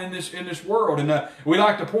everyone in this world. And we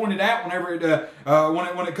like to point it out whenever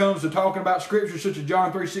when it comes to talking about Scripture, such as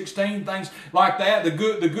John 3:16, things like that, the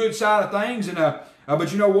good side of things. And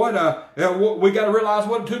but you know what? We got to realize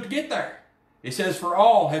what it took to get there. It says, for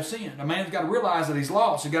all have sinned. A man's got to realize that he's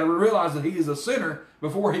lost. He's got to realize that he is a sinner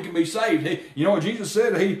before he can be saved. You know what Jesus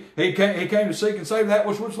said? He came to seek and save that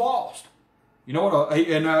which was lost. You know what?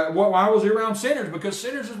 Why was He around sinners? Because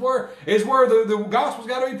sinners is where the gospel's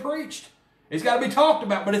got to be preached. It's got to be talked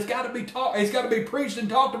about, but it's got to be taught. It's got to be preached and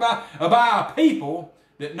talked about by a people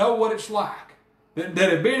that know what it's like, that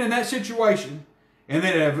have been in that situation and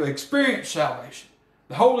that have experienced salvation.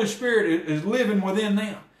 The Holy Spirit is living within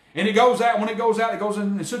them. And it goes out, when it goes out, it goes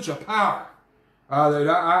in such a power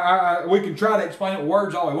that we can try to explain it with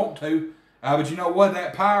words all we want to. But you know what?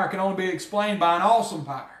 That power can only be explained by an awesome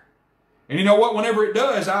power. And you know what? Whenever it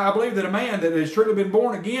does, I believe that a man that has truly been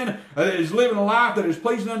born again, that is living a life that is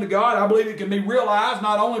pleasing unto God, I believe it can be realized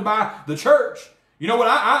not only by the church. You know what?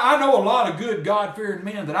 I know a lot of good God-fearing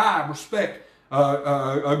men that I respect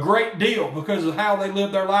a great deal because of how they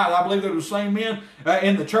live their lives. I believe they're the same men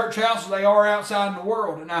in the church house as they are outside in the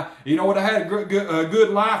world. And you know what? I had a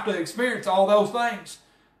good life to experience all those things.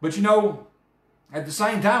 But you know, at the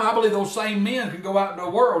same time, I believe those same men can go out into the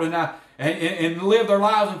world and live their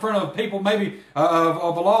lives in front of people maybe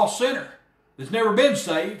of a lost sinner that's never been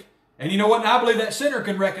saved. And you know what? And I believe that sinner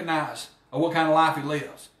can recognize what kind of life he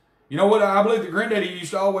lives. You know what? I believe that Granddaddy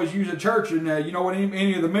used to always use at church, and you know what?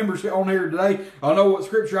 Any of the members on here today, I know what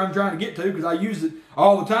scripture I'm trying to get to because I use it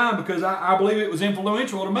all the time because I believe it was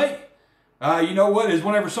influential to me. You know what? Is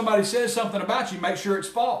whenever somebody says something about you, make sure it's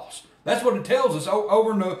false. That's what it tells us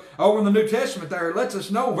over in the New Testament there. It lets us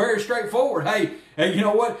know very straightforward. Hey, you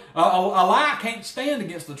know what? A lie can't stand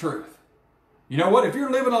against the truth. You know what? If you're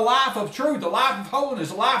living a life of truth, a life of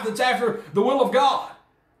holiness, a life that's after the will of God,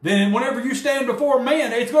 then whenever you stand before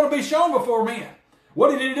men, it's going to be shown before men. What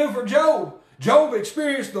did He do for Job? Job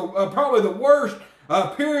experienced probably the worst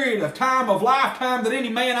period of time, of lifetime that any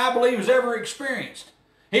man, I believe, has ever experienced.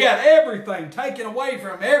 He had everything taken away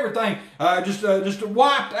from him, everything just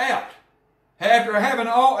wiped out. After having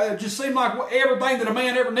all, it just seemed like everything that a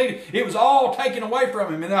man ever needed, it was all taken away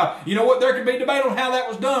from him. And you know what? There could be debate on how that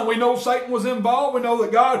was done. We know Satan was involved. We know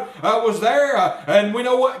that God was there. And we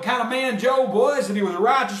know what kind of man Job was, that he was a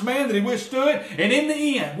righteous man, that he withstood. And in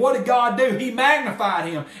the end, what did God do? He magnified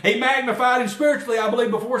him. He magnified him spiritually, I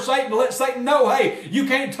believe, before Satan, to let Satan know, hey, you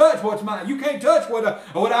can't touch what's mine. You can't touch what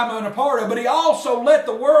I'm a part of. But he also let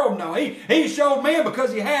the world know. He showed man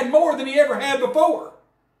because he had more than he ever had before.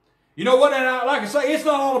 You know what? And like I say, it's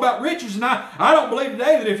not all about riches. And I don't believe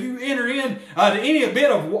today that if you enter in to any bit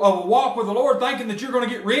of a walk with the Lord thinking that you're going to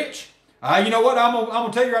get rich, you know what? I'm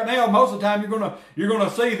going to tell you right now, most of the time you're going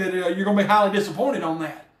to see that you're going to be highly disappointed on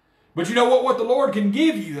that. But you know what? What the Lord can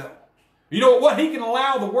give you, though. You know what? He can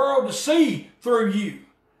allow the world to see through you.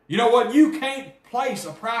 You know what? You can't place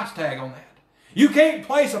a price tag on that. You can't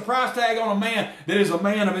place a price tag on a man that is a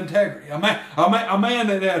man of integrity, a man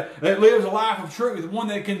that lives a life of truth, one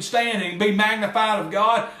that can stand and be magnified of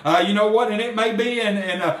God. You know what? And it may be in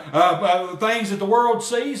things that the world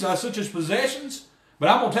sees, such as possessions. But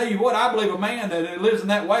I'm going to tell you what, I believe a man that lives in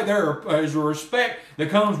that way, there is a respect that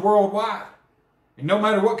comes worldwide. And no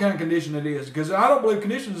matter what kind of condition it is. Because I don't believe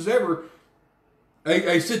conditions is ever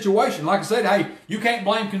a situation. Like I said, hey, you can't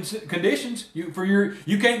blame conditions. You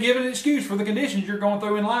can't give an excuse for the conditions you're going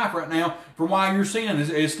through in life right now for why your sin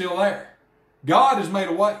is still there. God has made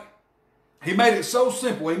a way. He made it so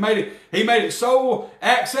simple. He made it so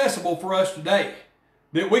accessible for us today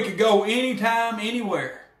that we could go anytime,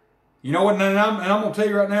 anywhere. You know what? And I'm going to tell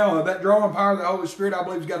you right now, that drawing power of the Holy Spirit, I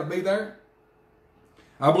believe, has got to be there.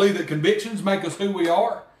 I believe that convictions make us who we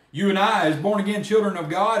are. You and I, as born-again children of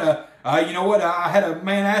God, you know what? I had a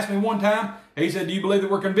man ask me one time, he said, do you believe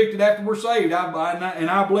that we're convicted after we're saved? And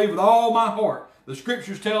I believe with all my heart. The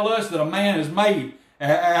Scriptures tell us that a man is made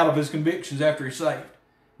out of his convictions after he's saved.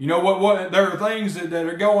 You know what? There are things that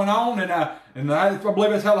are going on, and I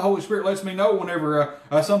believe that's how the Holy Spirit lets me know whenever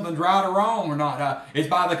something's right or wrong or not. It's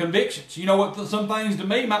by the convictions. You know what? Some things to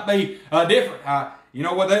me might be different. You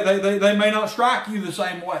know what? They may not strike you the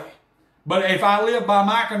same way. But if I live by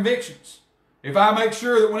my convictions, if I make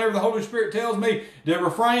sure that whenever the Holy Spirit tells me to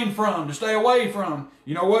refrain from, to stay away from,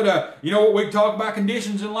 you know what? We can talk about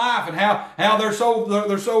conditions in life and how they're so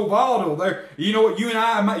volatile. You know what? You and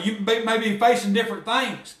I may be facing different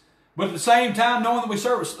things, but at the same time, knowing that we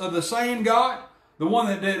serve the same God, the one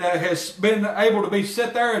that has been able to be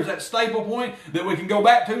set there as that staple point that we can go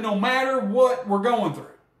back to no matter what we're going through,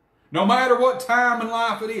 no matter what time in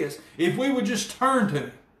life it is. If we would just turn to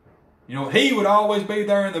Him. You know, He would always be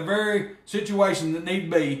there in the very situation that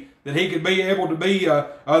need be, that He could be able to be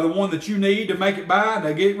the one that you need to make it by, and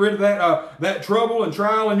to get rid of that trouble and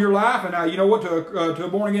trial in your life. And you know what, to a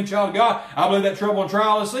born-again child of God, I believe that trouble and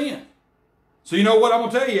trial is sin. So you know what, I'm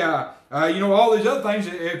going to tell you, you know, all these other things,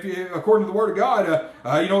 according to the Word of God,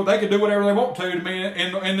 you know, they can do whatever they want to me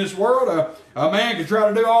in this world. A man can try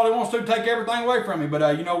to do all he wants to take everything away from me.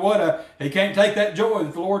 But you know what? He can't take that joy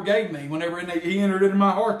that the Lord gave me whenever He entered into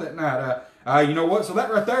my heart that night. You know what? So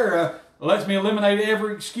that right there lets me eliminate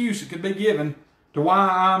every excuse that could be given to why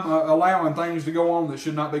I'm allowing things to go on that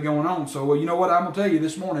should not be going on. So you know what? I'm going to tell you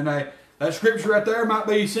this morning, that scripture right there might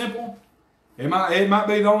be simple. It might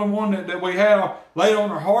be the only one that we have laid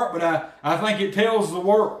on our heart, but I think it tells the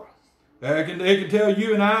world. It can tell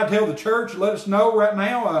you and I, tell the church, let us know right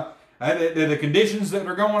now the conditions that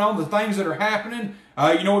are going on, the things that are happening,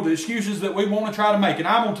 you know, the excuses that we want to try to make. And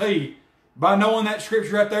I'm going to tell you, by knowing that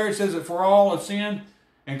scripture right there, it says that for all have sinned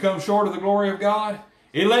and come short of the glory of God.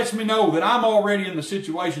 It lets me know that I'm already in the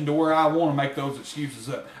situation to where I want to make those excuses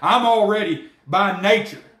up. I'm already, by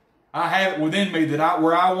nature, I have it within me that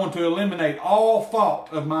where I want to eliminate all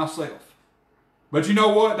thought of myself. But you know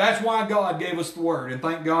what? That's why God gave us the Word, and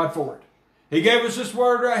thank God for it. He gave us this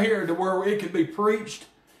Word right here to where it could be preached.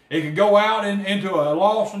 It could go out into a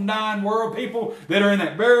lost and dying world. People that are in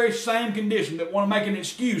that very same condition that want to make an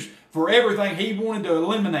excuse for everything He wanted to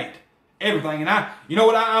eliminate. Everything. And you know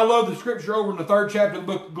what? I love the scripture over in the 3rd chapter of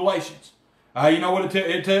the book of Galatians. You know what?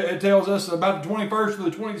 It tells us about the 21st to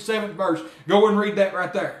the 27th verse. Go and read that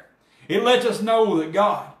right there. It lets us know that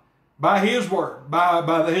God, by His Word,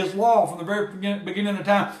 by His law from the very beginning of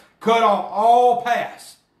time, cut off all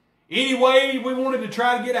paths. Any way we wanted to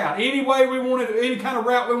try to get out, any kind of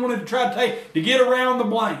route we wanted to try to take to get around the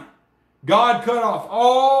blame, God cut off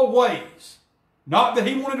all ways. Not that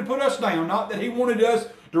He wanted to put us down, not that He wanted us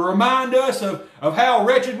to remind us of how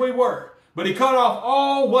wretched we were, but He cut off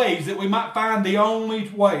all ways that we might find the only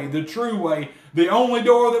way, the true way, the only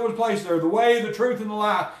door that was placed there, the way, the truth, and the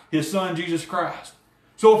life, His Son, Jesus Christ.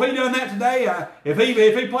 So if He done that today, if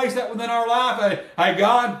he placed that within our life, hey,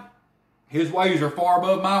 God, His ways are far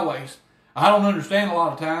above my ways. I don't understand a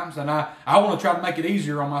lot of times, and I want to try to make it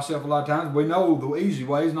easier on myself a lot of times. We know the easy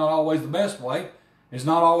way is not always the best way. It's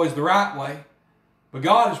not always the right way. But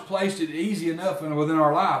God has placed it easy enough within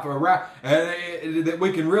our life that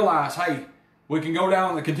we can realize, hey, we can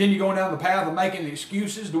continue going down the path of making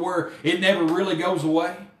excuses to where it never really goes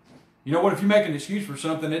away. You know what? If you make an excuse for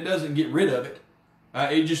something, it doesn't get rid of it.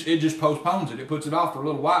 It just postpones it. It puts it off for a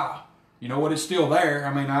little while. You know what? It's still there.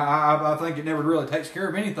 I mean, I think it never really takes care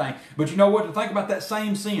of anything. But you know what? To think about that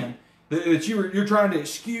same sin that you're trying to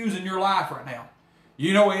excuse in your life right now.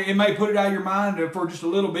 You know, it may put it out of your mind for just a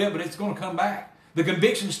little bit, but it's going to come back. The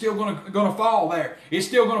conviction's still going to fall there. It's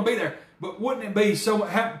still going to be there. But wouldn't it be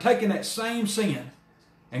taking that same sin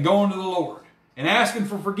and going to the Lord and asking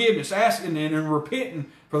for forgiveness, asking and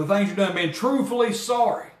repenting for the things you've done, being truthfully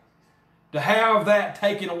sorry, to have that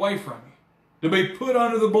taken away from you, to be put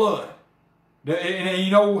under the blood. And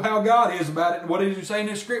you know how God is about it. What did He say in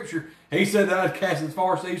this scripture? He said that I'd cast as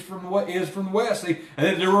far as from the west,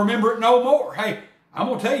 and to remember it no more. Hey, I'm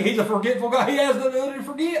going to tell you, He's a forgetful God. He has the ability to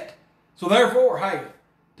forget. So therefore, hey,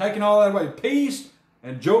 taking all that away, peace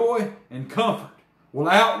and joy and comfort will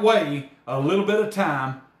outweigh a little bit of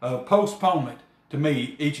time of postponement to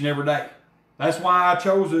me each and every day. That's why I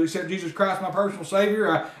chose to accept Jesus Christ, my personal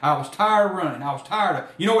Savior. I was tired of running. I was tired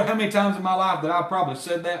of, you know what, how many times in my life that I've probably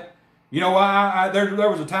said that? You know, there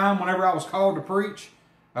was a time whenever I was called to preach.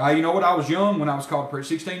 You know what, I was young when I was called to preach,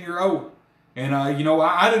 16-year-old. And, you know,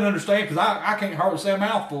 I didn't understand because I can't hardly say a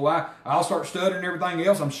mouthful. I'll start stuttering and everything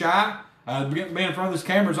else. I'm shy. Being in front of this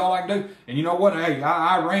camera is all I can do. And you know what? Hey,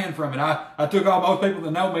 I ran from it. I took all most people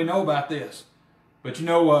that know me know about this. But, you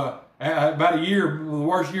know, about a year, the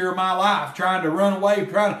worst year of my life, trying to run away,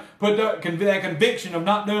 trying to put that conviction of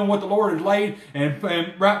not doing what the Lord has laid and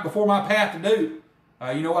right before my path to do.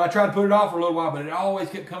 You know what? I tried to put it off for a little while, but it always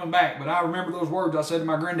kept coming back. But I remember those words I said to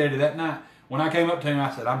my granddaddy that night when I came up to him.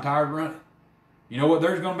 I said, I'm tired of running. You know what?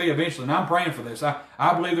 There's going to be eventually, and I'm praying for this.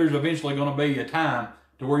 I believe there's eventually going to be a time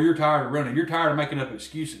to where you're tired of running. You're tired of making up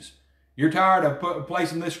excuses. You're tired of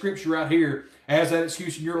placing this scripture right here as that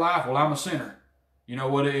excuse in your life. Well, I'm a sinner. You know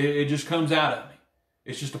what? It just comes out of me.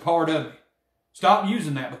 It's just a part of me. Stop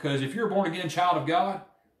using that, because if you're a born-again child of God,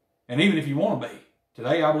 and even if you want to be,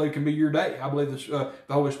 today I believe can be your day. I believe this, the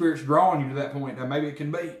Holy Spirit's drawing you to that point. Now, maybe it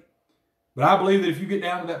can be. But I believe that if you get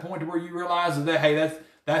down to that point to where you realize that, hey,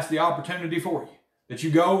 that's the opportunity for you. That you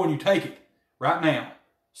go and you take it right now.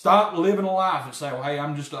 Stop living a life and say, well, hey,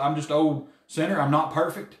 I'm just an old sinner. I'm not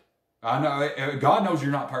perfect. I know God knows you're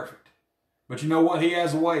not perfect. But you know what? He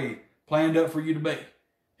has a way planned up for you to be.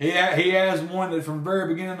 He has one that from the very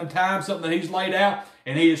beginning of time, something that he's laid out,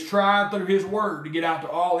 and he has tried through his word to get out to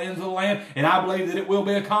all ends of the land, and I believe that it will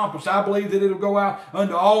be accomplished. I believe that it will go out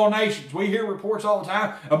unto all nations. We hear reports all the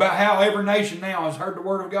time about how every nation now has heard the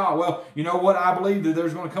word of God. Well, you know what? I believe that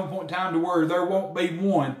there's going to come a point in time to where there won't be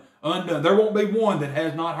one undone. There won't be one that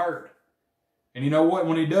has not heard. And you know what?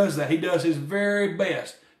 When he does that, he does his very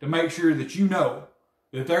best to make sure that you know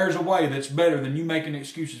that there's a way that's better than you making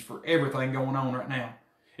excuses for everything going on right now.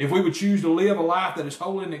 If we would choose to live a life that is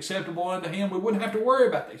holy and acceptable unto him, we wouldn't have to worry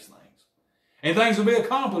about these things. And things will be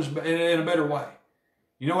accomplished in a better way.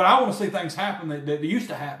 You know what? I want to see things happen that used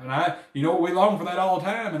to happen. You know what? We long for that all the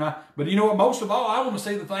time. But you know what? Most of all, I want to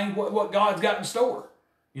see the things, what God's got in store.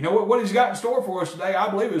 You know what he's got in store for us today, I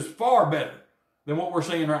believe, is far better than what we're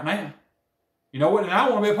seeing right now. You know what? And I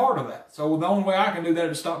want to be a part of that. So the only way I can do that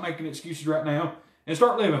is stop making excuses right now and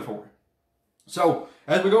start living for it. So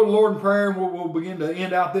as we go to the Lord in prayer, we'll begin to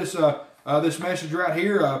end out this this message right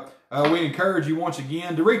here. We encourage you once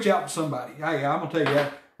again to reach out to somebody. Hey, I'm going to tell you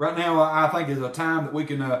that right now I think is a time that we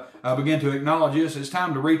can begin to acknowledge this. It's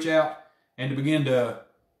time to reach out and to begin to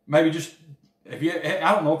maybe just, I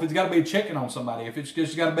don't know if it's got to be checking on somebody, if it's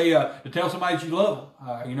just got to be to tell somebody that you love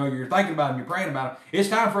them. You know, you're thinking about them, you're praying about them. It's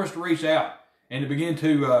time for us to reach out and to begin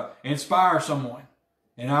to inspire someone.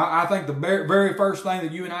 And I think the very first thing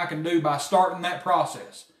that you and I can do by starting that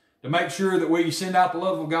process to make sure that we send out the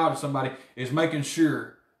love of God to somebody is making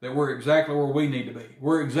sure that we're exactly where we need to be.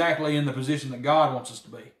 We're exactly in the position that God wants us to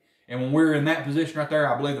be. And when we're in that position right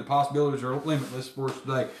there, I believe the possibilities are limitless for us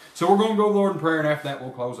today. So we're going to go to the Lord in prayer, and after that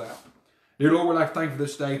we'll close out. Dear Lord, we'd like to thank you for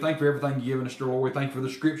this day. Thank you for everything you've given us, dear Lord. We thank you for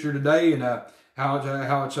the scripture today and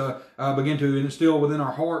how it's begin to instill within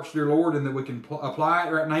our hearts, dear Lord, and that we can apply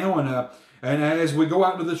it right now. And as we go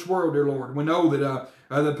out into this world, dear Lord, we know that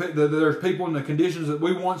there's people in the conditions that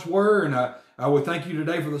we once were, and we thank you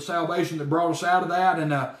today for the salvation that brought us out of that,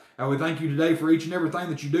 and we thank you today for each and everything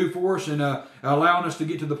that you do for us, and allowing us to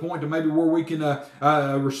get to the point to maybe where we can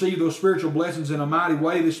receive those spiritual blessings in a mighty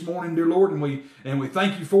way this morning, dear Lord, and we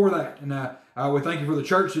thank you for that, and we thank you for the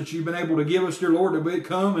church that you've been able to give us, dear Lord, to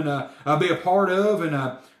come and be a part of, and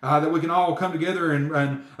that we can all come together in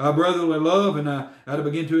brotherly love and to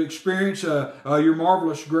begin to experience your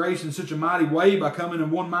marvelous grace in such a mighty way by coming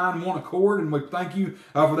in one mind and one accord. And we thank you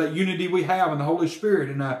for that unity we have in the Holy Spirit.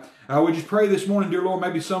 And we just pray this morning, dear Lord,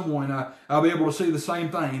 maybe someone be able to see the same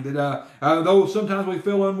thing. That though sometimes we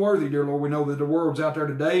feel unworthy, dear Lord, we know that the world's out there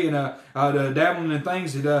today and dabbling in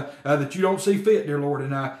things that you don't see fit, dear Lord,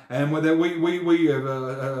 and that we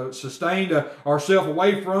have sustained ourselves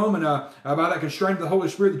away from, and by that constraint of the Holy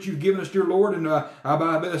Spirit that you've given us, dear Lord, and by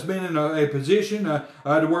us being in a position to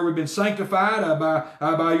where we've been sanctified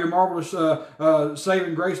by your marvelous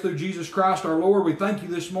saving grace through Jesus Christ our Lord. We thank you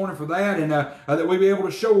this morning for that, and that we be able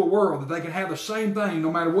to show the world that they can have the same thing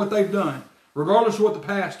no matter what they've done. Regardless of what the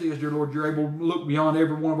past is, dear Lord, you're able to look beyond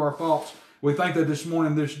every one of our faults. We thank that this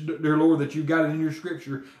morning, dear Lord, that you've got it in your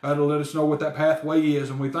scripture to let us know what that pathway is.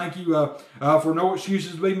 And we thank you for no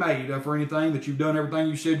excuses to be made for anything, that you've done everything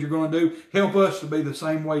you said you're going to do. Help us to be the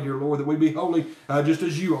same way, dear Lord, that we be holy just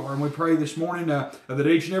as you are. And we pray this morning that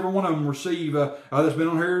each and every one of them receive that's been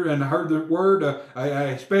on here and heard the word,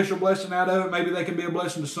 a special blessing out of it. Maybe they can be a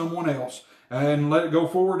blessing to someone else. And let it go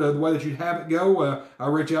forward the way that you'd have it go. I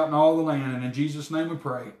reach out in all the land. And in Jesus' name we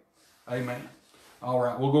pray. Amen. All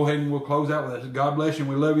right, we'll go ahead and we'll close out with that. God bless you,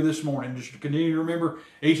 and we love you this morning. Just continue to remember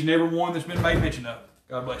each and every one that's been made mention of.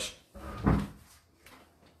 God bless you.